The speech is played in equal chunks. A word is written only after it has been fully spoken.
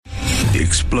The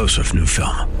explosive new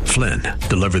film, Flynn,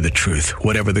 deliver the truth,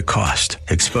 whatever the cost,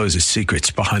 exposes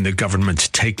secrets behind the government's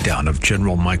takedown of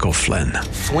General Michael Flynn.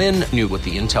 Flynn knew what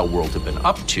the intel world had been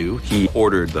up to. He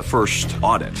ordered the first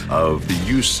audit of the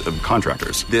use of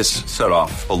contractors. This set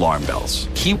off alarm bells.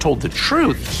 He told the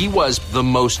truth. He was the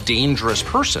most dangerous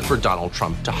person for Donald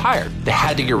Trump to hire. They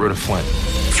had to get rid of Flynn.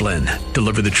 Flynn,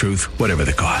 deliver the truth, whatever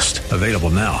the cost. Available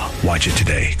now. Watch it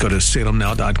today. Go to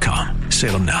salemnow.com.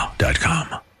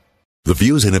 salemnow.com. The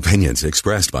views and opinions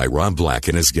expressed by Rob Black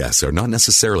and his guests are not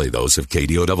necessarily those of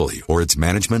KDOW or its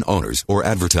management, owners, or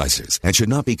advertisers and should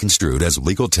not be construed as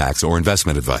legal, tax, or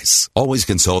investment advice. Always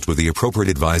consult with the appropriate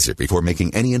advisor before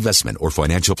making any investment or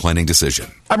financial planning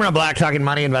decision. I'm Rob Black, talking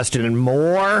money, investing, and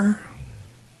more.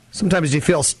 Sometimes do you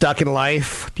feel stuck in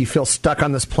life? Do you feel stuck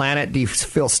on this planet? Do you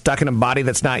feel stuck in a body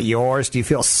that's not yours? Do you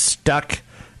feel stuck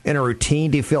in a routine?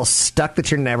 Do you feel stuck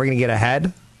that you're never going to get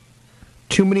ahead?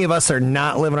 Too many of us are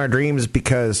not living our dreams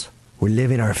because we're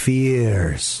living our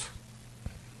fears.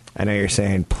 I know you're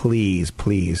saying, please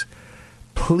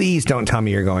don't tell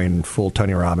me you're going full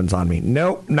Tony Robbins on me.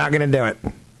 Nope, not going to do it.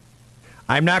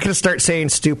 I'm not going to start saying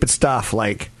stupid stuff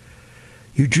like,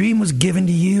 your dream was given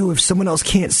to you. If someone else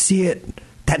can't see it,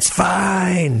 that's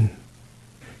fine.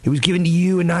 It was given to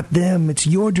you and not them. It's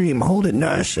your dream. Hold it,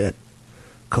 nourish it,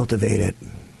 cultivate it.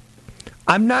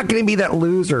 I'm not going to be that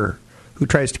loser who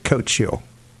tries to coach you,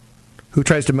 who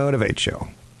tries to motivate you.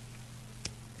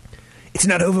 It's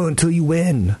not over until you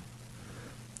win.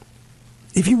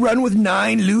 If you run with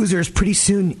 9 losers, pretty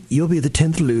soon you'll be the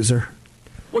 10th loser.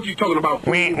 What you talking about?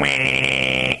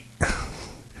 I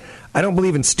don't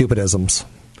believe in stupidisms.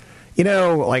 You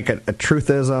know, like a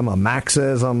truthism, a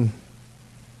maxism.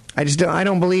 I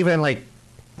don't believe in, like,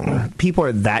 people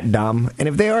are that dumb. And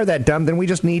if they are that dumb, then we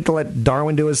just need to let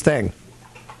Darwin do his thing.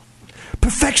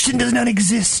 Perfection does not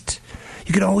exist.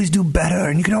 You can always do better,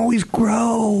 and you can always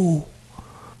grow.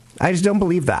 I just don't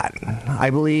believe that.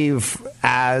 I believe,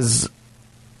 as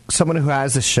someone who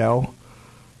has a show,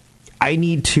 I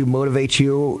need to motivate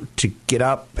you to get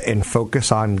up and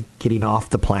focus on getting off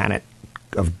the planet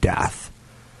of death.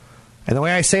 And the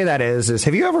way I say that is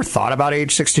have you ever thought about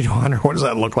age 61, or what does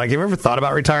that look like? Have you ever thought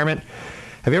about retirement?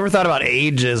 Have you ever thought about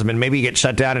ageism and maybe you get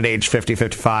shut down at age 50,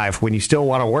 55 when you still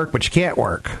want to work, but you can't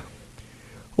work?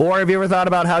 Or have you ever thought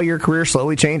about how your career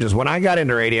slowly changes? When I got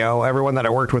into radio, everyone that I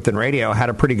worked with in radio had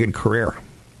a pretty good career.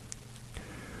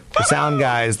 The sound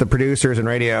guys, the producers in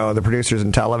radio, the producers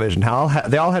in television,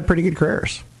 they all had pretty good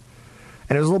careers.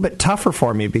 And it was a little bit tougher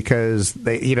for me because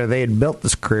they had built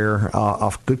this career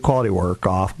off good quality work,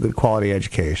 off good quality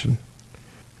education.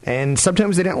 And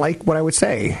sometimes they didn't like what I would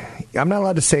say. I'm not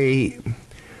allowed to say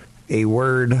a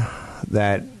word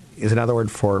that is another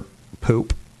word for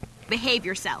poop. Behave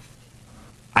yourself.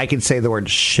 I can say the word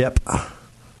ship,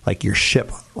 like your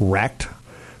ship wrecked.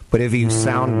 But if you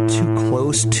sound too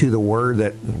close to the word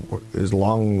that is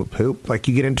long with poop, like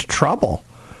you get into trouble.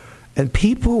 And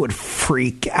people would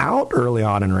freak out early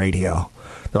on in radio.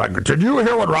 They're like, did you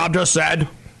hear what Rob just said?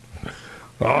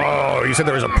 Oh, you said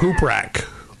there was a poop wreck.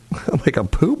 I'm like, a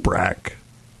poop wreck?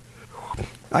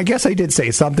 I guess I did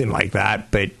say something like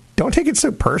that, but don't take it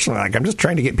so personally. Like, I'm just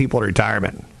trying to get people to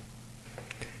retirement.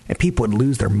 And people would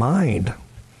lose their mind.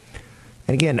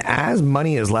 And again, as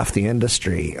money has left the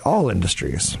industry, all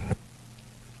industries,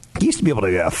 you used to be able to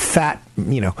be a fat,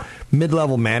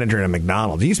 mid-level manager at a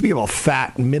McDonald's. You used to be able to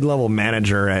fat mid-level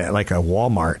manager at like a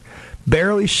Walmart.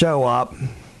 Barely show up,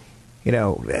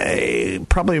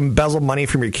 probably embezzle money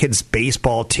from your kid's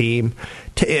baseball team,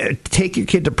 take your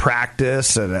kid to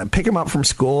practice, and pick him up from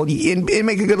school, and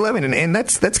make a good living. And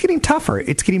that's getting tougher.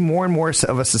 It's getting more and more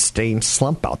of a sustained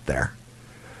slump out there.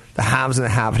 The haves and the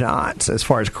have-nots, as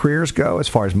far as careers go, as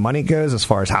far as money goes, as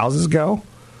far as houses go,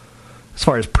 as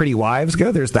far as pretty wives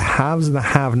go, there's the haves and the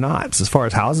have-nots. As far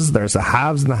as houses, there's the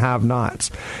haves and the have-nots.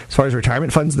 As far as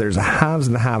retirement funds, there's the haves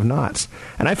and the have-nots.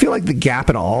 And I feel like the gap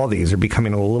in all of these are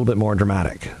becoming a little bit more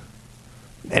dramatic.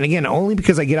 And again, only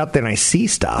because I get out there and I see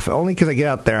stuff. Only because I get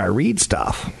out there I read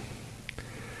stuff.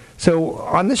 So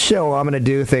on this show, I'm going to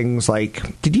do things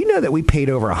like, did you know that we paid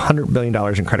over $100 billion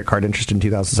in credit card interest in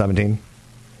 2017?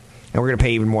 And we're going to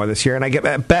pay even more this year. And I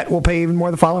bet we'll pay even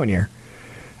more the following year.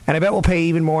 And I bet we'll pay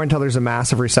even more until there's a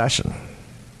massive recession.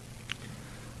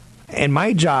 And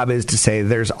my job is to say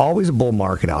there's always a bull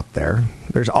market out there.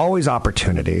 There's always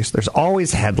opportunities. There's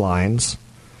always headlines.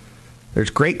 There's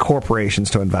great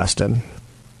corporations to invest in.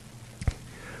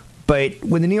 But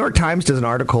when the New York Times does an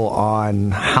article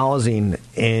on housing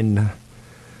in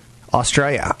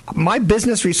Australia, my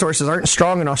business resources aren't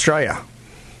strong in Australia.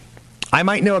 I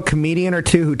might know a comedian or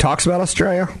two who talks about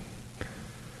Australia.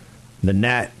 The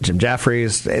Net, Jim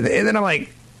Jeffries. And then I'm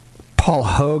like, Paul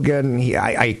Hogan.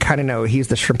 I kind of know he's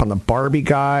the shrimp on the Barbie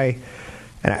guy.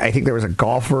 And I think there was a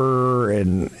golfer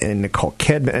and Nicole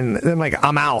Kidman. And then, like,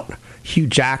 I'm out. Hugh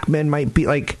Jackman might be,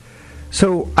 like...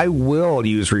 So I will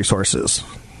use resources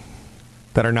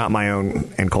that are not my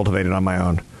own and cultivated on my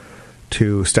own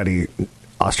to study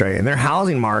Australia. And their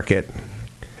housing market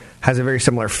has a very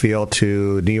similar feel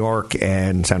to New York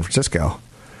and San Francisco.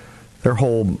 Their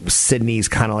whole Sydney's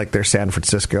kind of like their San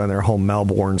Francisco, and their whole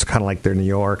Melbourne's kind of like their New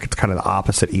York. It's kind of the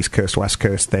opposite East Coast, West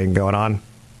Coast thing going on.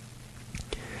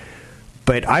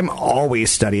 But I'm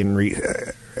always studying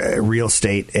real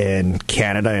estate in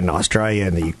Canada and Australia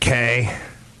and the UK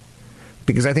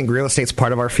because I think real estate's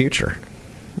part of our future.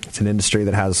 It's an industry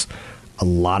that has a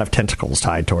lot of tentacles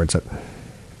tied towards it.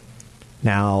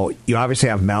 Now, you obviously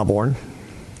have Melbourne,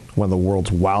 one of the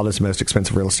world's wildest, most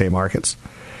expensive real estate markets.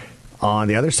 On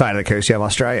the other side of the coast, you have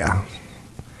Australia,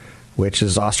 which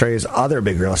is Australia's other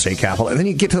big real estate capital. And then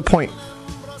you get to the point.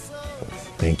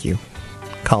 Thank you,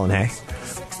 Colin Hay.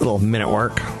 Little minute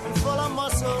work.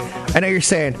 I know you're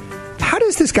saying, how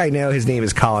does this guy know his name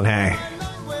is Colin Hay?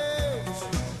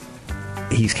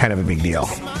 He's kind of a big deal.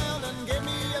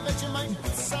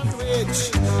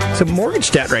 So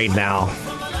mortgage debt right now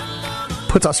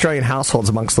puts Australian households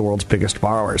amongst the world's biggest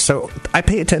borrowers. So I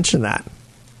pay attention to that.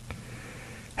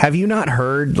 Have you not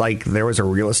heard, like, there was a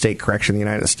real estate correction in the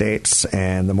United States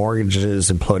and the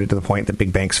mortgages imploded to the point that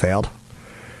big banks failed?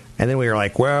 And then we were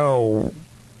like, well,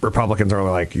 Republicans are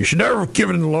like, you should never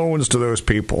give loans to those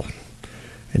people.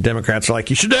 And Democrats are like,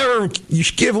 you should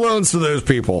give loans to those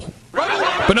people,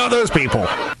 but not those people.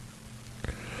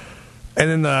 And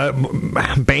then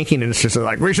the banking industry is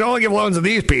like, we should only give loans to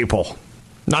these people,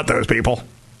 not those people.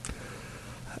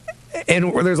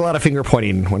 And there's a lot of finger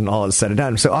pointing when all is said and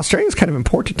done. So Australia is kind of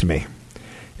important to me.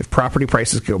 If property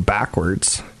prices go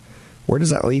backwards, where does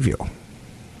that leave you?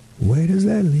 Where does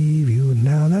that leave you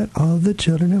now that all the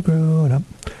children have grown up?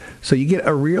 So you get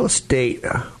a real estate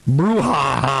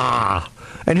brouhaha.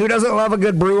 And who doesn't love a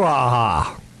good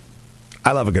brouhaha?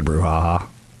 I love a good brouhaha.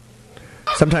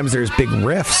 Sometimes there's big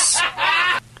riffs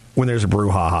when there's a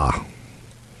brouhaha.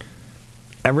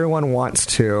 Everyone wants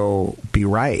to be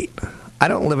right. I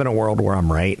don't live in a world where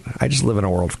I'm right. I just live in a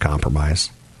world of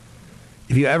compromise.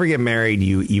 If you ever get married,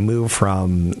 you move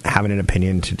from having an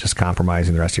opinion to just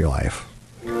compromising the rest of your life.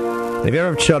 And if you ever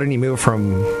have children, you move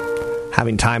from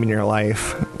having time in your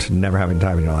life to never having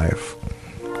time in your life.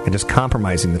 And just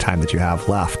compromising the time that you have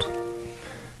left.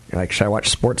 You're like, should I watch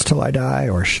sports till I die?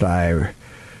 Or should I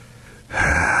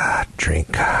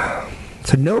drink?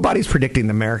 So nobody's predicting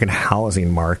the American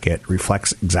housing market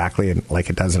reflects exactly like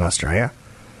it does in Australia.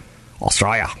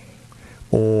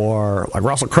 Or like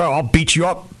Russell Crowe, I'll beat you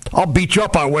up.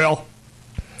 I will.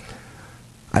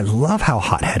 I love how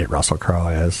hot-headed Russell Crowe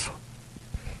is.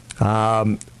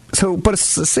 But a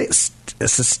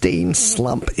sustained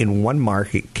slump in one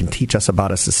market can teach us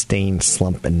about a sustained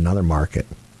slump in another market.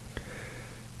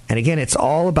 And again, it's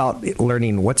all about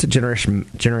learning what's a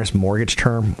generous mortgage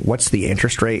term, what's the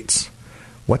interest rates,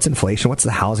 what's inflation, what's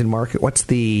the housing market, what's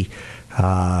the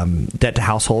debt to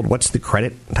household, what's the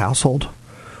credit to household,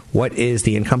 what is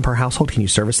the income per household, can you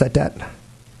service that debt?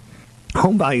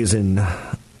 Home values in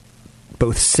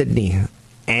both Sydney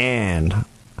and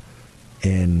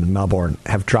in Melbourne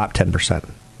have dropped 10%.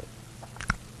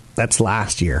 That's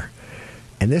last year.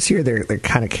 And this year they're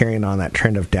kind of carrying on that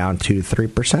trend of down 2 to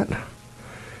 3%.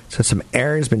 So some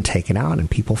air has been taken out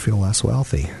and people feel less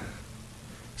wealthy.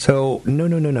 So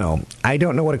no. I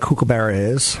don't know what a kookaburra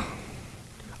is.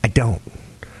 I don't.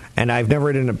 And I've never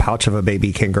ridden in a pouch of a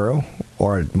baby kangaroo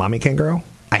or a mommy kangaroo.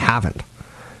 I haven't.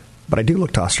 But I do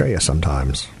look to Australia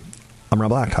sometimes. I'm Rob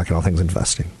Black, talking all things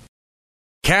investing.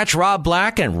 Catch Rob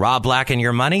Black and Rob Black and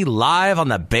Your Money live on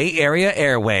the Bay Area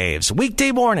airwaves,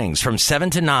 weekday mornings from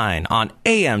 7 to 9 on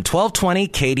AM 1220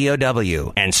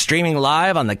 KDOW and streaming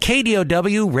live on the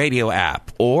KDOW radio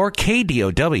app or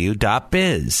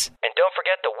KDOW.biz. And don't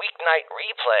forget the weeknight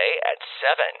replay at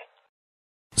 7.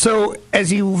 So,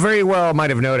 as you very well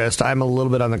might have noticed, I'm a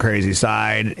little bit on the crazy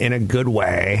side in a good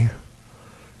way.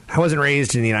 I wasn't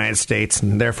raised in the United States,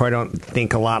 and therefore I don't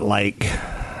think a lot like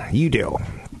you do.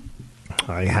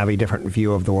 I have a different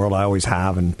view of the world I always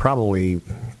have, and probably,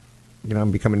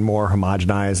 I'm becoming more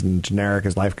homogenized and generic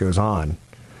as life goes on.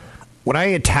 When I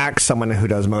attack someone who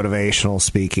does motivational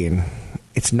speaking,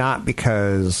 it's not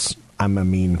because I'm a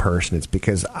mean person. It's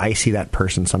because I see that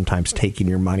person sometimes taking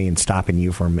your money and stopping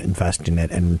you from investing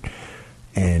it, and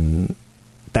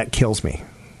that kills me.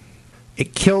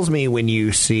 It kills me when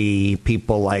you see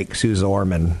people like Sue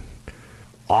Zorman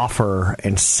offer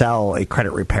and sell a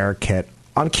credit repair kit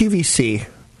on QVC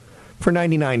for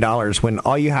 $99 when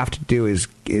all you have to do is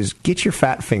get your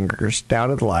fat fingers down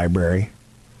to the library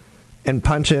and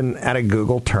punch in at a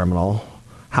Google terminal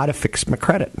how to fix my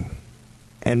credit.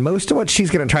 And most of what she's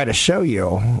going to try to show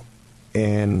you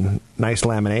in nice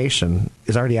lamination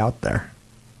is already out there.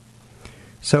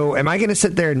 So am I going to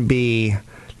sit there and be,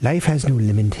 life has no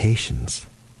limitations,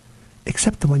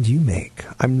 except the ones you make?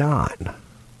 I'm not.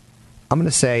 I'm going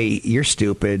to say, you're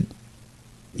stupid.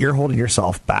 You're holding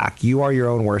yourself back. You are your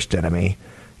own worst enemy.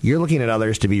 You're looking at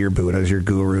others to be your Buddhas, your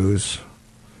gurus.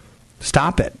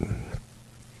 Stop it.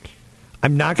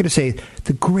 I'm not going to say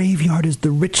the graveyard is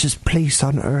the richest place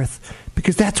on earth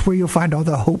because that's where you'll find all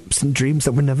the hopes and dreams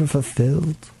that were never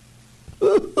fulfilled.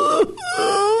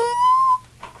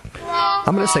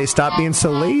 I'm going to say stop being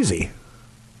so lazy.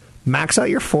 Max out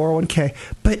your 401k.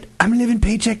 But I'm living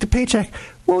paycheck to paycheck.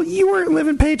 Well, you weren't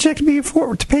living paycheck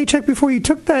to paycheck before you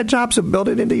took that job, so build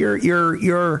it into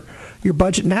your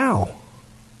budget now.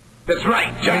 That's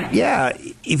right, John. Yeah,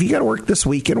 if you got to work this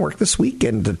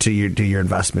weekend to your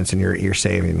investments and your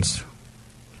savings.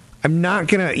 I'm not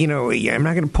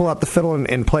gonna pull out the fiddle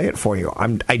and play it for you.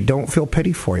 I don't feel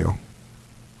pity for you.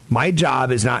 My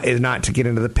job is not to get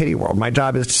into the pity world. My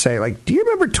job is to say, like, do you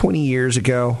remember 20 years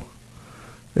ago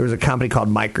there was a company called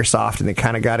Microsoft, and they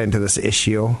kind of got into this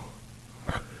issue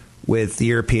with the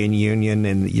European Union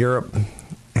and Europe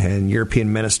and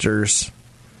European ministers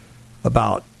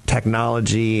about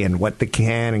technology and what they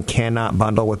can and cannot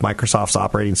bundle with Microsoft's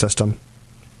operating system.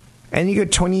 And you go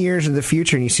 20 years in the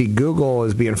future and you see Google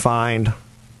is being fined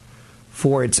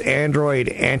for its Android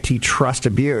antitrust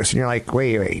abuse. And you're like,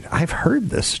 wait, I've heard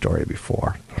this story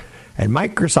before. And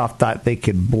Microsoft thought they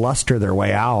could bluster their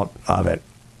way out of it.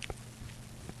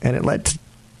 And it led to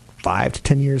 5 to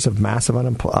 10 years of massive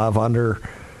achievement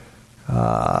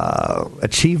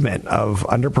of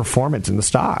underperformance in the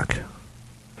stock.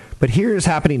 But here is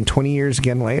happening 20 years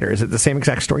again later. Is it the same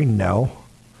exact story? No.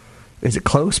 Is it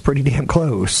close? Pretty damn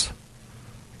close.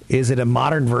 Is it a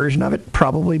modern version of it?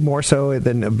 Probably more so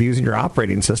than abusing your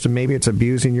operating system. Maybe it's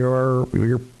abusing your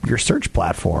search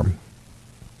platform.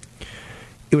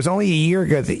 It was only a year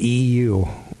ago that the EU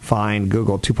fined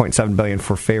Google $2.7 billion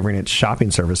for favoring its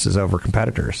shopping services over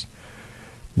competitors.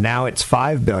 Now it's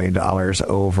 $5 billion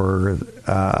over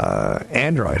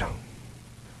Android.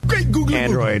 Great Google.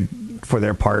 Android, for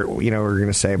their part, we're going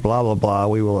to say blah blah blah.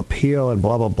 We will appeal and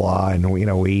blah blah blah, and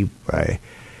we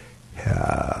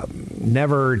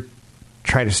never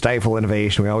try to stifle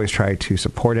innovation. We always try to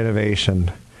support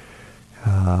innovation.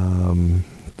 The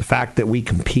fact that we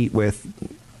compete with,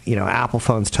 Apple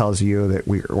phones tells you that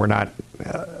we're not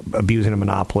abusing a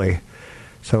monopoly.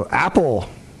 So Apple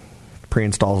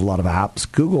pre-installs a lot of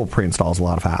apps. Google pre-installs a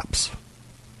lot of apps.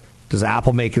 Does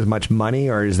Apple make as much money,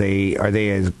 or are they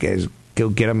as go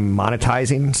get them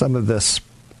monetizing some of this?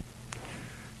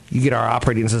 You get our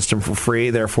operating system for free,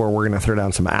 therefore we're going to throw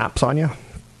down some apps on you.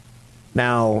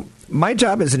 Now, my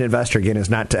job as an investor, again, is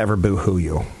not to ever boo-hoo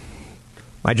you.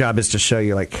 My job is to show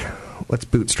you, like, let's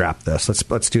bootstrap this.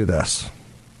 Let's do this.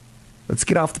 Let's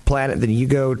get off the planet. Then you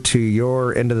go to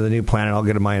your end of the new planet. I'll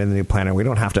go to mine in the new planet. We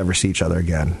don't have to ever see each other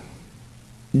again.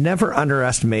 Never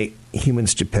underestimate human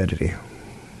stupidity.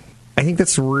 I think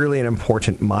that's really an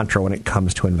important mantra when it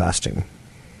comes to investing.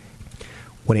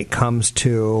 When it comes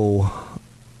to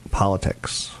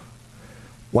politics.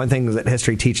 One thing that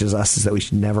history teaches us is that we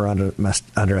should never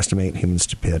underestimate human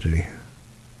stupidity.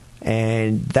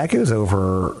 And that goes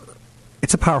over,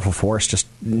 it's a powerful force, just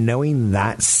knowing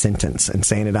that sentence and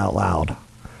saying it out loud.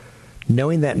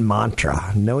 Knowing that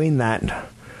mantra, knowing that,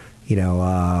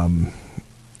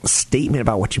 statement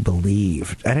about what you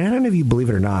believe. And I don't know if you believe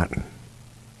it or not.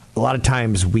 A lot of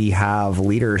times we have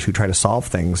leaders who try to solve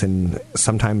things, and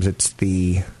sometimes it's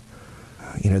the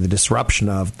disruption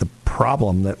of the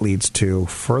problem that leads to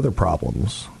further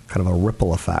problems, kind of a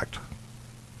ripple effect.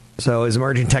 So as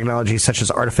emerging technologies such as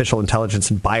artificial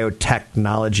intelligence and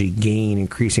biotechnology gain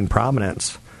increasing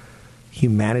prominence,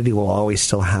 humanity will always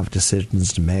still have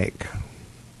decisions to make.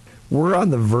 We're on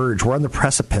the verge, we're on the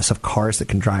precipice of cars that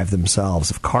can drive themselves,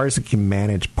 of cars that can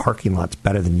manage parking lots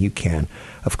better than you can,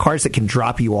 of cars that can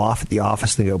drop you off at the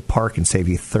office and go park and save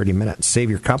you 30 minutes, save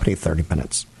your company 30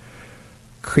 minutes,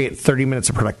 create 30 minutes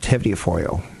of productivity for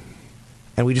you.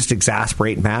 And we just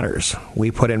exasperate matters. We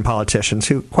put in politicians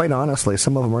who, quite honestly,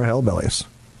 some of them are hillbillies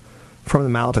from the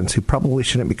mountains who probably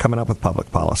shouldn't be coming up with public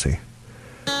policy.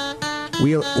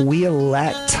 We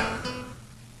elect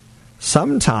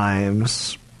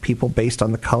sometimes people based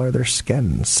on the color of their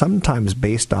skin, sometimes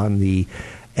based on the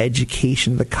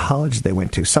education of the college they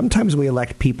went to. Sometimes we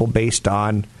elect people based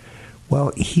on,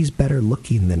 well, he's better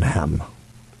looking than him.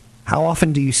 How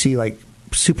often do you see, like,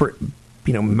 super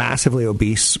massively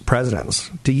obese presidents.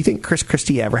 Do you think Chris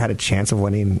Christie ever had a chance of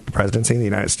winning the presidency in the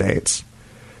United States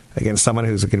against someone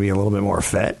who's going to be a little bit more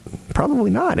fit?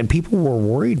 Probably not. And people were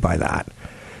worried by that.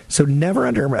 So never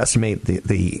underestimate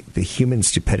the human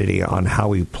stupidity on how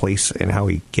we place and how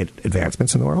we get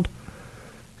advancements in the world.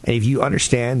 And if you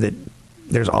understand that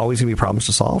there's always going to be problems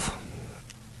to solve,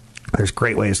 there's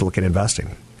great ways to look at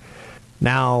investing.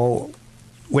 Now,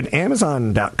 when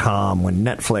Amazon.com, when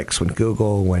Netflix, when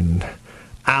Google, when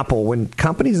Apple, when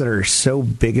companies that are so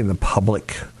big in the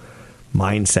public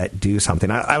mindset do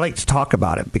something, I like to talk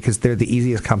about it because they're the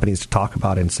easiest companies to talk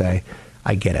about and say,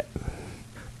 I get it.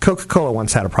 Coca-Cola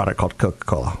once had a product called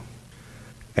Coca-Cola.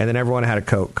 And then everyone had a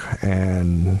Coke.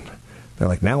 And they're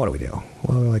like, now what do we do?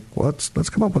 Well, they're like, well, let's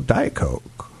come up with Diet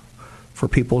Coke for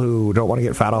people who don't want to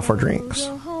get fat off our drinks.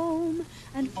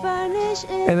 And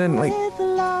then, like,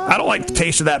 I don't like the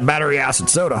taste of that battery acid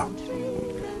soda.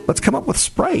 Let's come up with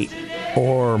Sprite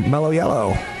or Mellow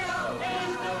Yellow.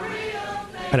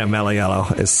 I know Mellow Yellow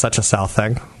is such a South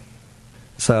thing.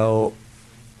 So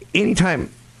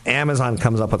anytime Amazon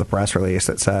comes up with a press release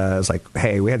that says, like,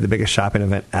 hey, we had the biggest shopping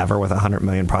event ever with 100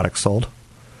 million products sold.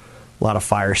 A lot of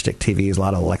Fire Stick TVs, a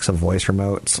lot of Alexa voice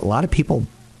remotes, a lot of people,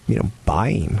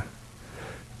 buying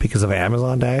because of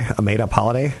Amazon Day, a made-up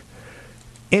holiday.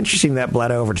 Interesting that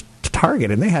bled over to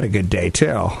Target, and they had a good day,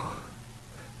 too.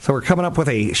 So we're coming up with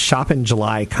a shop in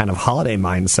July kind of holiday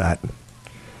mindset.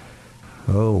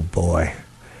 Oh, boy.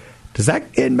 Does that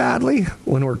end badly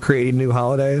when we're creating new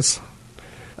holidays?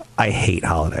 I hate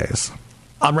holidays.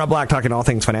 I'm Rob Black, talking all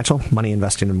things financial, money,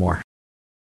 investing, and more.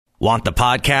 Want the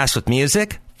podcast with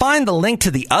music? Find the link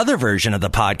to the other version of the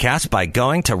podcast by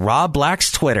going to Rob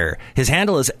Black's Twitter. His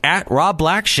handle is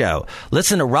 @RobBlackShow.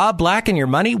 Listen to Rob Black and Your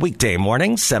Money weekday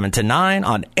mornings, 7 to 9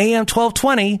 on AM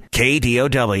 1220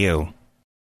 KDOW.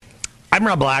 I'm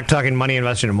Rob Black, talking money,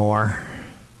 investing, and more.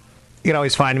 You can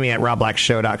always find me at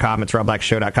robblackshow.com. It's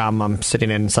robblackshow.com. I'm sitting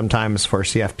in sometimes for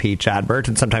CFP Chad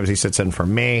Burton. Sometimes he sits in for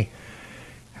me.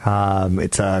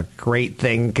 It's a great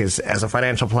thing because as a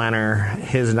financial planner,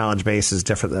 his knowledge base is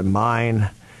different than mine.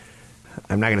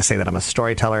 I'm not going to say that I'm a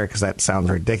storyteller because that sounds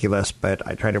ridiculous, but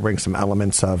I try to bring some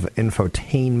elements of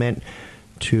infotainment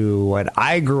to what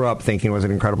I grew up thinking was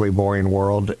an incredibly boring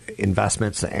world,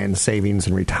 investments and savings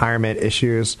and retirement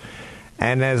issues.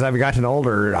 And as I've gotten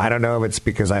older, I don't know if it's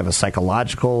because I have a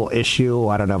psychological issue.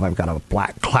 I don't know if I've got a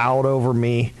black cloud over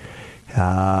me.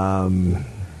 I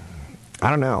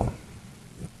don't know.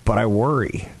 But I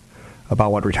worry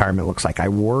about what retirement looks like. I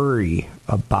worry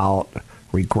about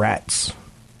regrets.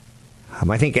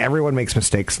 I think everyone makes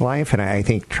mistakes in life, and I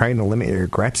think trying to limit your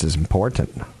regrets is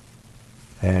important.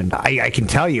 And I can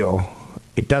tell you,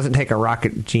 it doesn't take a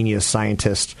rocket genius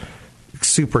scientist,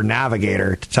 super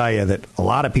navigator to tell you that a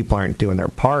lot of people aren't doing their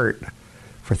part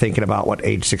for thinking about what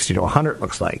age 60 to 100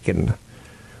 looks like. And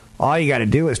all you got to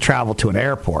do is travel to an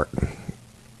airport.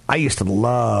 I used to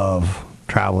love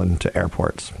traveling to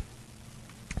airports.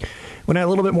 When I had a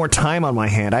little bit more time on my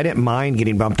hand, I didn't mind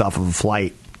getting bumped off of a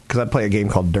flight because I'd play a game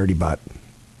called Dirty Butt.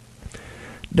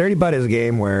 Dirty Butt is a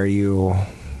game where you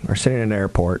are sitting in an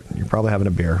airport, you're probably having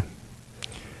a beer,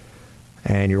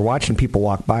 and you're watching people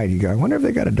walk by, and you go, I wonder if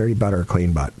they got a dirty butt or a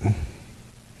clean butt.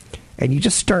 And you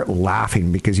just start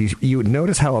laughing because you would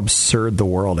notice how absurd the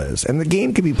world is. And the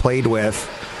game can be played with,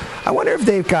 I wonder if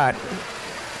they've got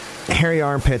hairy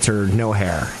armpits or no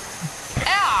hair.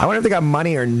 I wonder if they got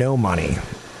money or no money.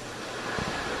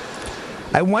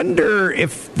 I wonder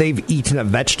if they've eaten a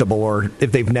vegetable or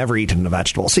if they've never eaten a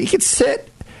vegetable. So you could sit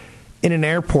in an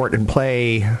airport and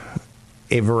play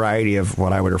a variety of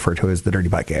what I would refer to as the Dirty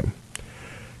Butt game.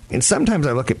 And sometimes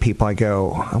I look at people, I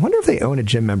go, I wonder if they own a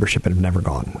gym membership and have never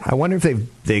gone. I wonder if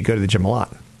they go to the gym a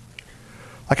lot.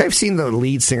 Like I've seen the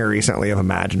lead singer recently of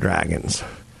Imagine Dragons.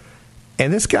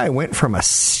 And this guy went from a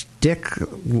stick,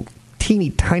 teeny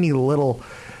tiny little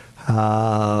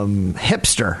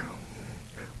hipster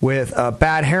with a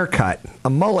bad haircut, a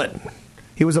mullet.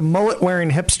 He was a mullet-wearing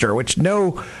hipster, which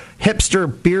no hipster,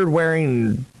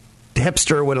 beard-wearing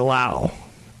hipster would allow.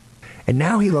 And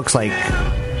now he looks like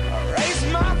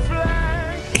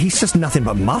he's just nothing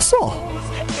but muscle.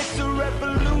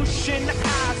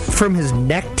 From his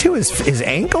neck to his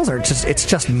ankles, it's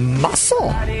just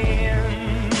muscle.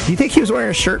 Do you think he was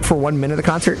wearing a shirt for 1 minute of the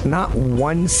concert? Not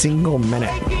one single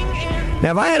minute.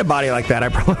 Now, if I had a body like that, I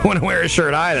probably wouldn't wear a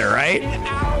shirt either, right?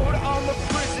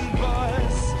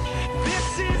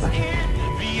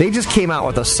 They just came out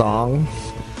with a song.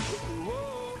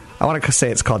 I want to say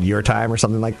it's called Your Time or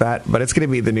something like that, but it's going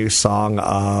to be the new song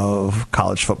of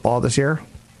college football this year.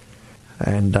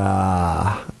 And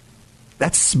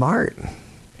that's smart.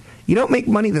 You don't make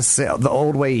money the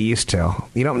old way you used to.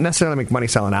 You don't necessarily make money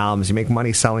selling albums. You make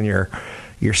money selling your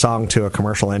song to a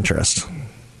commercial interest.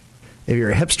 If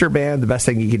you're a hipster band, the best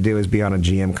thing you could do is be on a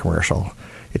GM commercial.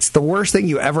 It's the worst thing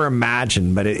you ever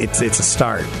imagined, but it's a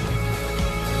start.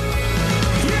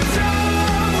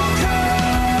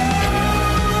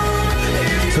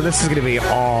 So this is going to be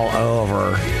all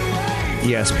over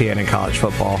ESPN and college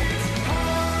football.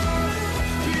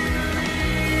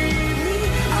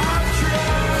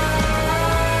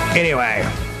 Anyway,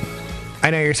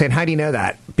 I know you're saying, how do you know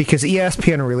that? Because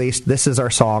ESPN released This Is Our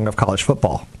Song of College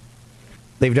Football.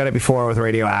 They've done it before with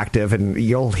Radioactive, and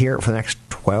you'll hear it for the next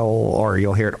 12, or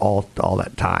you'll hear it all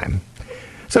that time.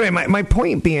 So anyway, my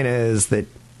point being is that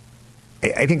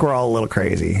I think we're all a little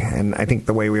crazy, and I think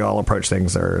the way we all approach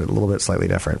things are a little bit slightly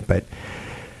different, but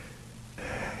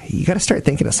you got to start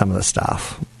thinking of some of the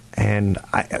stuff. And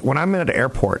when I'm at an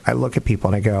airport, I look at people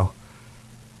and I go,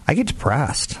 I get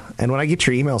depressed. And when I get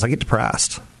your emails, I get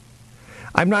depressed.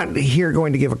 I'm not here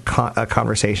going to give a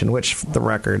conversation, which, for the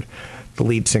record, the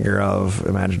lead singer of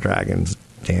Imagine Dragons,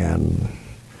 Dan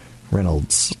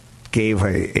Reynolds, gave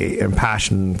a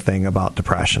impassioned thing about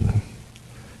depression.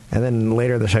 And then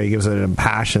later in the show, he gives an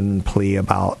impassioned plea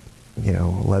about,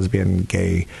 lesbian,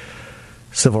 gay,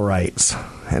 civil rights.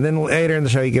 And then later in the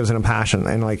show, he gives an impassioned,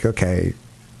 and okay.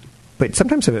 But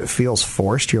sometimes if it feels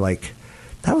forced, you're like,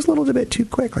 that was a little bit too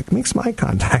quick. Like, make some eye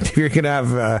contact if you're going to have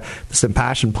this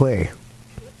impassioned plea.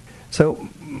 So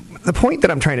the point that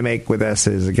I'm trying to make with this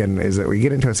is that we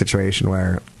get into a situation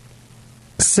where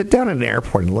sit down at an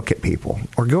airport and look at people,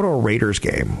 or go to a Raiders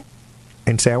game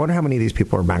and say, I wonder how many of these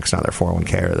people are maxing out their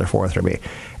 401k or their 403b.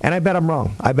 And I bet I'm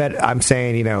wrong. I bet I'm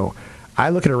saying, I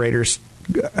look at a Raiders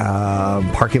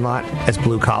parking lot as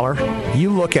blue collar.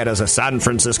 You look at it as a San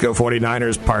Francisco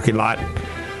 49ers parking lot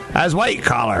as white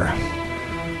collar.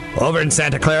 Over in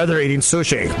Santa Clara, they're eating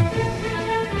sushi.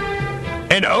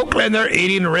 In Oakland, they're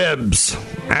eating ribs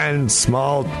and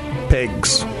small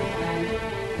pigs.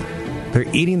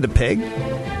 They're eating the pig?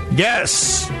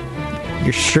 Yes.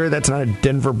 You're sure that's not a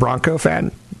Denver Bronco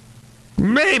fan?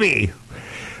 Maybe.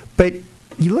 But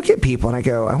you look at people and I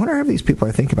go, I wonder if these people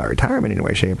are thinking about retirement in any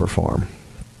way, shape, or form.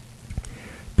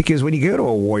 Because when you go to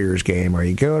a Warriors game or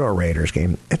you go to a Raiders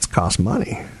game, it costs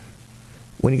money.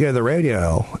 When you go to the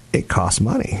radio, it costs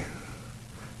money.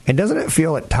 And doesn't it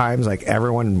feel at times like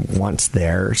everyone wants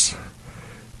theirs?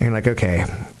 And you're like, okay,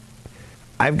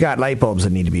 I've got light bulbs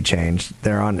that need to be changed.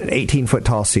 They're on 18-foot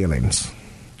tall ceilings.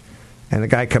 And the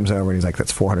guy comes over and he's like,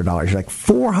 that's $400. You're like,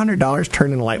 $400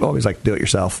 turning a light bulb? He's like, do it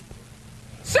yourself.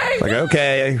 Like,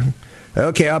 okay,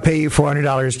 I'll pay you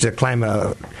 $400 to climb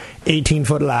a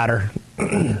 18-foot ladder.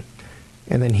 And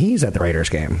then he's at the Raiders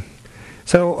game.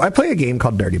 So I play a game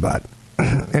called Dirty Butt.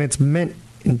 And it's meant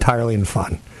entirely in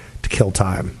fun to kill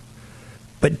time.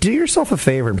 But do yourself a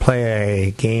favor and play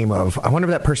a game of, I wonder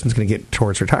if that person's going to get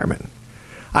towards retirement.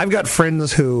 I've got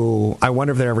friends who, I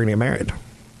wonder if they're ever going to get married.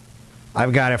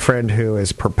 I've got a friend who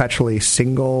is perpetually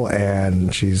single,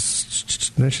 and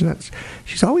she's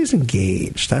always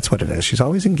engaged. That's what it is. She's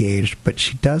always engaged, but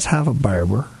she does have a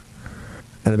barber,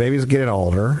 and the baby's getting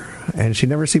older, and she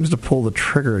never seems to pull the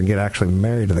trigger and get actually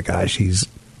married to the guy she's,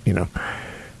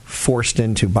 forced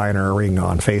into buying her a ring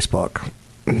on Facebook.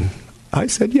 I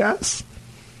said yes.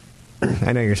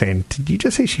 I know you're saying, did you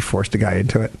just say she forced a guy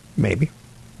into it? Maybe.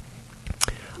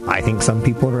 I think some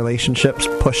people in relationships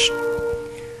push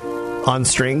on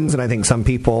strings, and I think some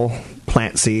people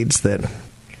plant seeds that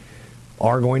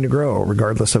are going to grow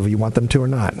regardless of if you want them to or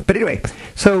not. But anyway,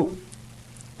 so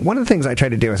one of the things I try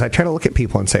to do is I try to look at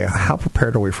people and say, how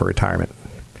prepared are we for retirement?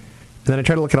 And then I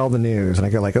try to look at all the news, and I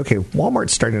go like, okay,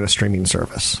 Walmart's starting a streaming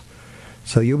service.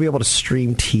 So you'll be able to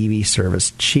stream TV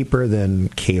service cheaper than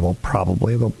cable,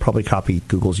 probably. They'll probably copy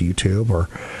Google's YouTube or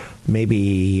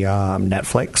maybe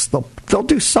Netflix. They'll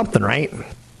do something, right?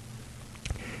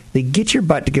 They get your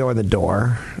butt to go in the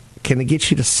door. Can they get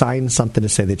you to sign something to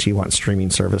say that you want streaming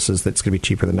services that's going to be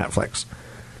cheaper than Netflix?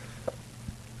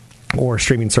 Or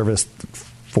streaming service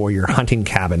for your hunting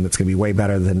cabin that's going to be way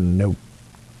better than no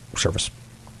service.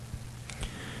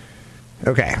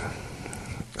 Okay.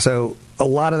 So a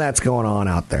lot of that's going on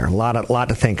out there. A lot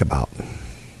to think about.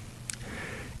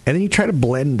 And then you try to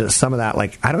blend some of that,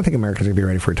 like, I don't think Americans are going to be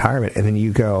ready for retirement. And then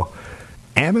you go,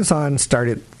 Amazon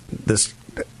started this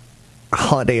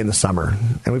holiday in the summer.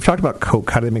 And we've talked about Coke.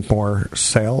 How do they make more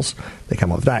sales? They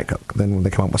come up with Diet Coke. Then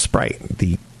they come up with Sprite,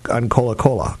 the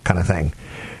Cola kind of thing.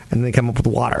 And then they come up with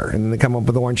water. And then they come up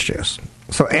with orange juice.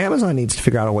 So Amazon needs to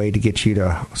figure out a way to get you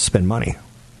to spend money.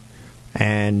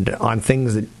 And on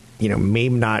things that, may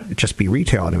not just be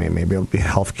retail. I mean, maybe it'll be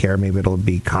healthcare. Maybe it'll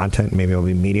be content. Maybe it'll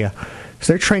be media.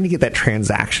 So they're trying to get that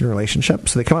transaction relationship.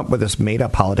 So they come up with this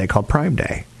made-up holiday called Prime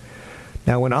Day.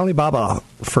 Now, when Alibaba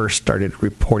first started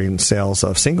reporting sales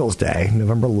of Singles Day,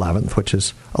 November 11th, which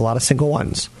is a lot of single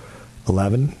ones,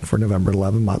 11 for November,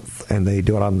 11 month, and they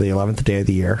do it on the 11th day of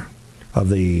the year of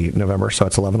the November, so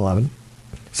it's 11/11.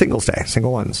 Singles Day,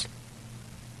 single ones.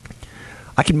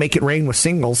 I can make it rain with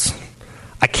singles.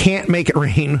 I can't make it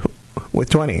rain with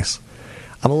 20s.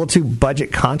 I'm a little too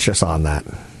budget conscious on that.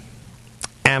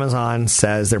 Amazon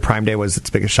says their Prime Day was its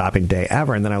biggest shopping day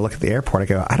ever, and then I look at the airport, I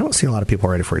go, I don't see a lot of people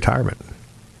ready for retirement.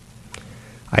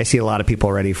 I see a lot of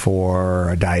people ready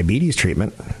for a diabetes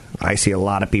treatment. I see a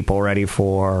lot of people ready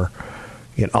for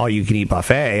all-you-can-eat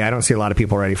buffet. I don't see a lot of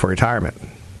people ready for retirement.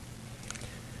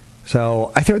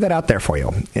 So I throw that out there for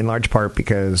you, in large part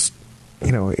because,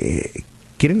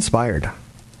 get inspired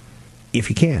if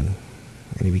you can.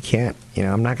 And if you can't,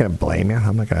 I'm not going to blame you.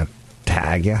 I'm not going to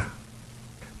tag you.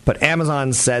 But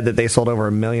Amazon said that they sold over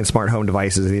 1 million smart home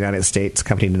devices in the United States. The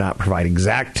company did not provide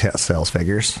exact sales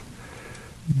figures.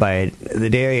 But the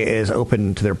day is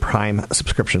open to their Prime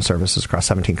subscription services across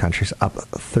 17 countries, up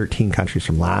 13 countries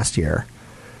from last year.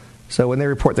 So when they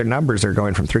report their numbers, they're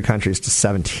going from 3 countries to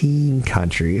 17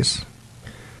 countries.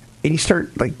 And you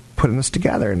start, putting this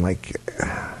together and,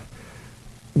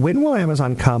 when will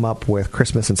Amazon come up with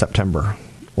Christmas in September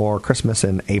or Christmas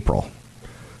in April?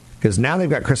 Because now they've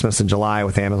got Christmas in July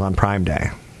with Amazon Prime Day,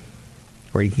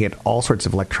 where you can get all sorts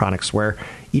of electronics where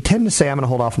you tend to say, I'm going to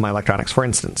hold off on my electronics. For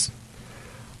instance,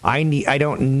 I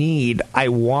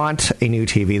want a new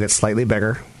TV that's slightly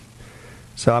bigger.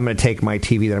 So I'm going to take my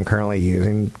TV that I'm currently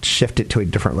using, shift it to a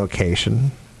different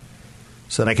location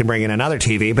so that I can bring in another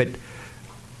TV. But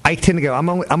I tend to go, I'm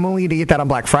only going to get that on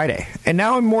Black Friday. And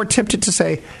now I'm more tempted to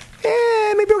say,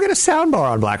 maybe I'll get a soundbar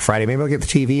on Black Friday. Maybe I'll get the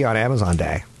TV on Amazon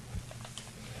Day.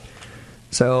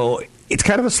 So it's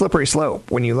kind of a slippery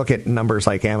slope when you look at numbers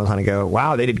like Amazon and go,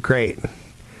 wow, they did great.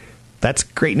 That's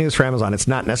great news for Amazon. It's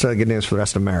not necessarily good news for the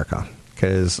rest of America,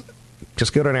 because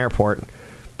just go to an airport,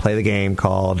 play the game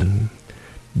called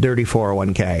Dirty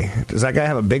 401k. Does that guy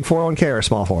have a big 401k or a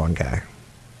small 401k?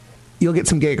 You'll get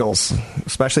some giggles,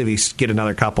 especially if you get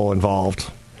another couple involved.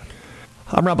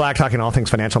 I'm Rob Black, talking all things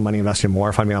financial, money, investing, and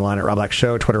more. Find me online at Rob Black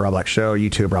Show, Twitter, Rob Black Show,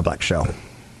 YouTube, Rob Black Show.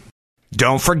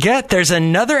 Don't forget, there's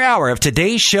another hour of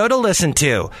today's show to listen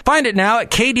to. Find it now at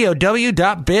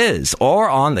KDOW.biz or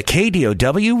on the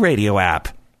KDOW radio app.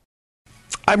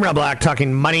 I'm Rob Black,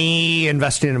 talking money,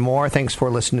 investing, and more. Thanks for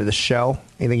listening to the show.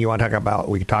 Anything you want to talk about,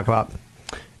 we can talk about.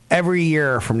 Every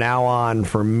year from now on,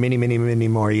 for many, many, many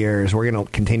more years, we're going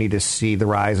to continue to see the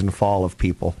rise and fall of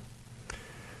people.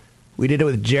 We did it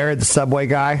with Jared, the Subway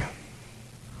guy.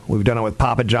 We've done it with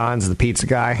Papa John's, the pizza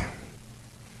guy.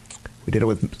 We did it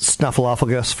with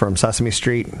Snuffleupagus from Sesame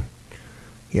Street.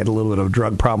 He had a little bit of a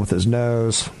drug problem with his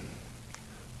nose.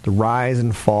 The rise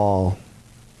and fall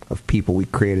of people we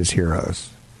create as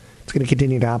heroes. It's going to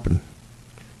continue to happen.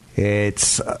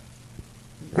 It's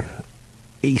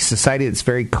a society that's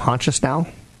very conscious now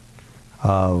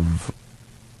of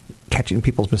catching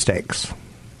people's mistakes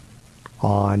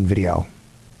on video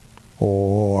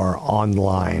or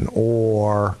online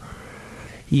or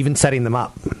even setting them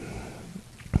up.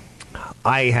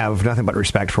 I have nothing but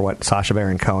respect for what Sacha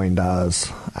Baron Cohen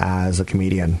does as a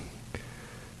comedian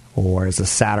or as a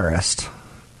satirist.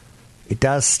 It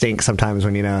does stink sometimes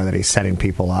when you know that he's setting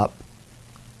people up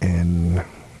and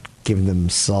giving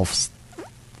themselves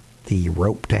the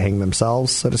rope to hang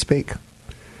themselves, so to speak.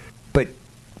 But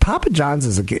Papa John's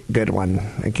is a good one.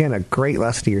 Again, a great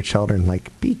lesson to your children.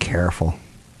 Be careful.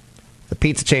 The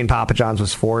pizza chain Papa John's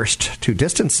was forced to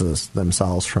distance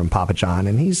themselves from Papa John,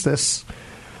 and he's this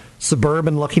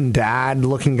suburban-looking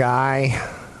dad-looking guy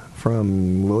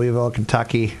from Louisville,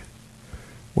 Kentucky.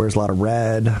 Wears a lot of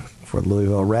red for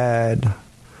Louisville Red.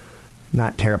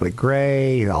 Not terribly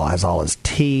gray. He has all his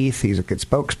teeth. He's a good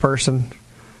spokesperson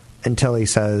until he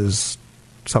says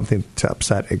something to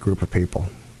upset a group of people.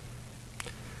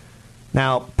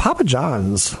 Now, Papa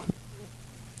John's,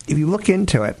 if you look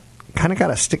into it, kind of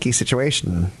got a sticky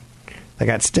situation. They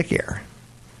got stickier.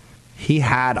 He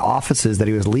had offices that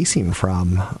he was leasing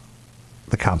from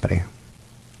the company.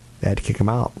 They had to kick him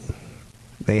out.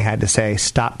 They had to say,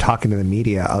 stop talking to the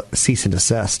media, cease and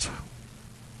desist.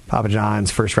 Papa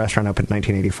John's first restaurant opened in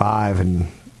 1985, and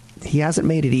he hasn't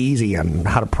made it easy on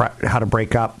how to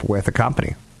break up with a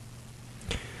company,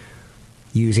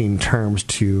 using terms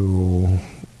to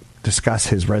discuss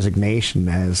his resignation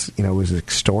as, it was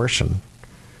extortion.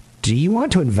 Do you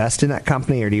want to invest in that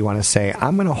company, or do you want to say,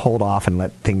 I'm going to hold off and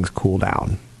let things cool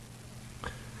down?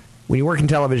 When you work in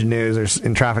television news,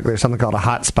 in traffic, there's something called a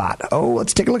hot spot. Oh,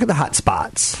 let's take a look at the hot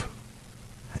spots.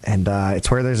 And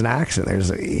it's where there's an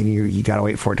accident. You got to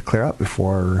wait for it to clear up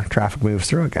before traffic moves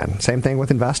through again. Same thing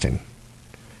with investing.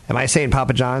 Am I saying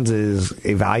Papa John's is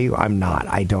a value? I'm not.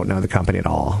 I don't know the company at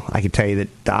all. I can tell you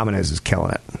that Domino's is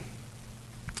killing it.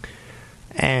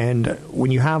 And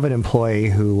when you have an employee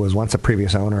who was once a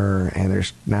previous owner and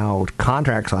there's now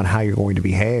contracts on how you're going to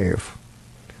behave,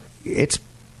 it's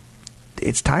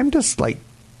time to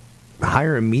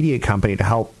hire a media company to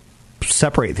help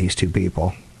separate these two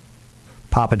people,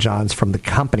 Papa John's from the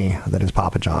company that is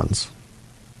Papa John's.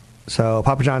 So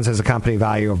Papa John's has a company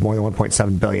value of more than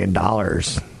 $1.7 billion,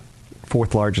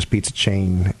 fourth largest pizza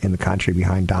chain in the country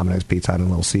behind Domino's Pizza Hut and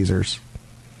Little Caesars.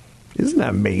 Isn't that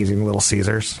amazing, Little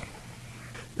Caesars?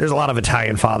 There's a lot of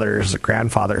Italian fathers,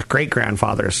 grandfathers,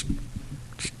 great-grandfathers.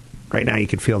 Right now you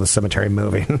can feel the cemetery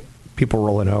moving. People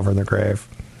rolling over in their grave.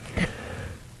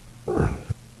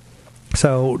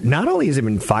 So not only has he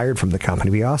been fired from the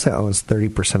company, but he also owns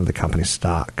 30% of the company's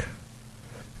stock.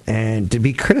 And to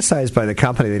be criticized by the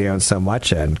company that he owns so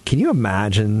much in, can you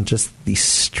imagine just the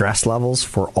stress levels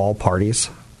for all parties?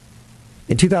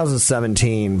 In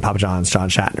 2017, Papa John's, John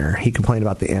Shatner, he complained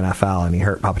about the NFL, and he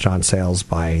hurt Papa John's sales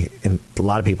by, and a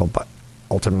lot of people, but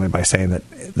ultimately by saying that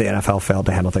the NFL failed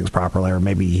to handle things properly, or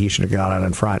maybe he should have got out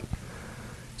in front.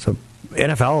 So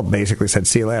NFL basically said,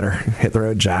 see you later. Hit the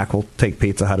road, Jack. We'll take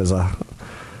Pizza Hut as a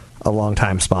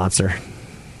longtime sponsor.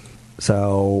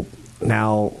 So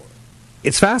now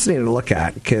it's fascinating to look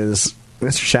at because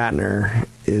Mr. Shatner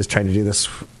is trying to do this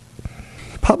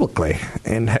publicly.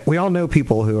 And we all know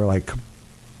people who are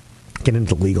get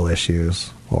into legal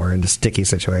issues or into sticky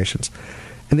situations.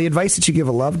 And the advice that you give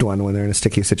a loved one when they're in a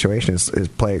sticky situation is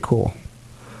play it cool.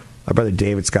 My brother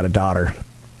David's got a daughter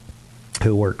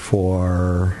who worked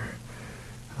for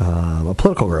a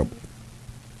political group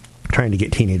trying to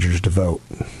get teenagers to vote.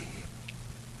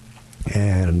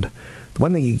 And the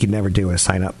one thing you can never do is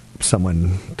sign up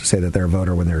someone to say that they're a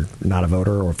voter when they're not a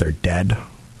voter or if they're dead.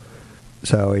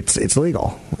 So it's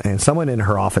illegal. And someone in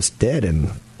her office did, and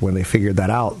when they figured that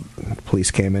out,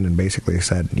 police came in and basically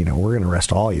said, we're going to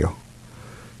arrest all of you.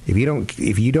 If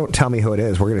you don't tell me who it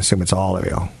is, we're going to assume it's all of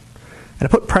you. And it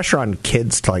put pressure on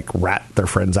kids to rat their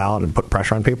friends out and put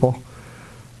pressure on people.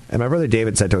 And my brother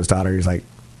David said to his daughter, he's like,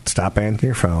 stop answering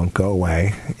your phone, go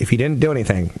away. If you didn't do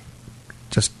anything,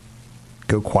 just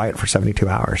go quiet for 72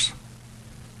 hours.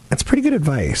 That's pretty good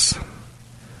advice.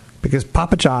 Because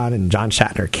Papa John and John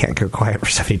Shatner can't go quiet for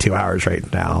 72 hours right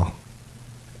now.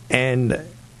 And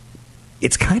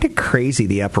it's kind of crazy,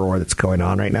 the uproar that's going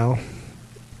on right now.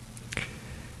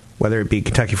 Whether it be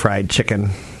Kentucky Fried Chicken.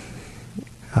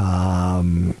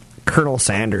 Colonel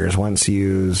Sanders once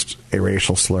used a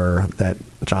racial slur that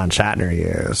John Shatner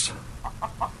used.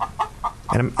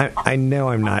 And I know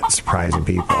I'm not surprising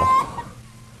people.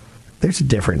 There's a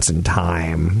difference in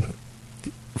time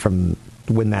from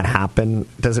when that happened.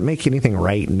 Does it make anything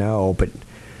right? No, but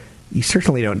you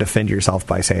certainly don't defend yourself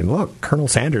by saying, look, Colonel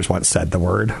Sanders once said the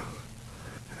word.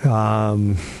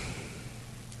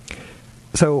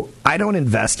 So I don't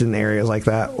invest in areas like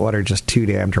that, what are just too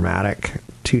damn dramatic,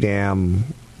 too damn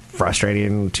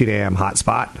frustrating, too damn hot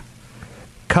spot.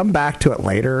 Come back to it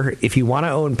later. If you want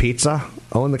to own pizza,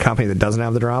 own the company that doesn't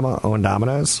have the drama, own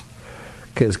Domino's.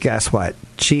 Because guess what?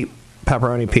 Cheap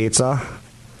pepperoni pizza.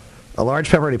 A large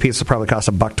pepperoni pizza probably costs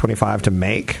 $1.25 to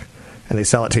make, and they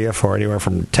sell it to you for anywhere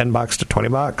from $10 to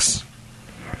 $20.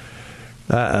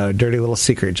 Dirty little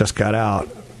secret just got out.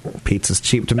 Pizza's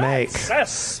cheap to make.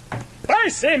 Spicy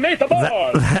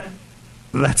meatball.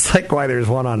 That's why there's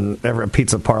one on every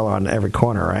pizza parlor on every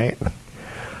corner, right?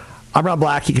 I'm Rob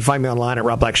Black. You can find me online at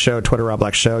Rob Black Show, Twitter Rob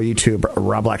Black Show, YouTube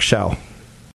Rob Black Show.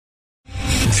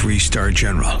 3-star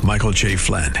General Michael J.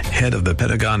 Flynn, head of the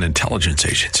Pentagon Intelligence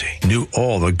Agency, knew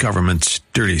all the government's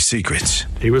dirty secrets.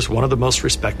 He was one of the most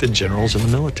respected generals in the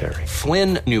military.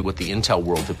 Flynn knew what the intel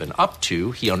world had been up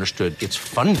to. He understood its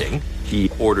funding. He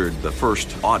ordered the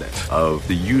first audit of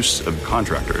the use of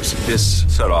contractors. This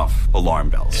set off alarm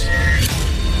bells.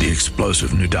 The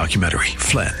explosive new documentary,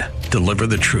 Flynn, Deliver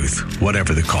the Truth,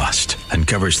 Whatever the Cost,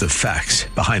 uncovers the facts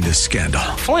behind this scandal.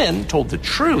 Flynn told the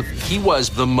truth. He was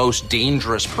the most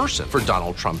dangerous person for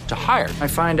Donald Trump to hire. I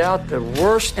find out the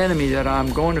worst enemy that I'm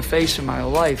going to face in my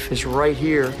life is right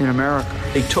here in America.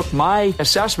 They took my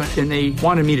assessment and they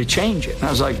wanted me to change it. And I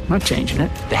was like, I'm not changing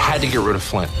it. They had to get rid of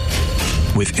Flynn.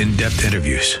 With in-depth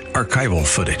interviews, archival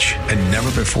footage, and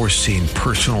never-before-seen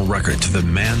personal records of the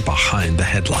man behind the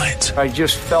headlines. I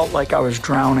just felt like I was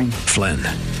drowning. Flynn,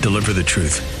 Deliver the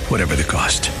Truth, Whatever the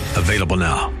Cost. Available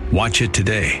now. Watch it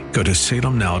today. Go to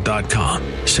salemnow.com.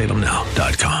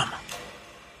 salemnow.com.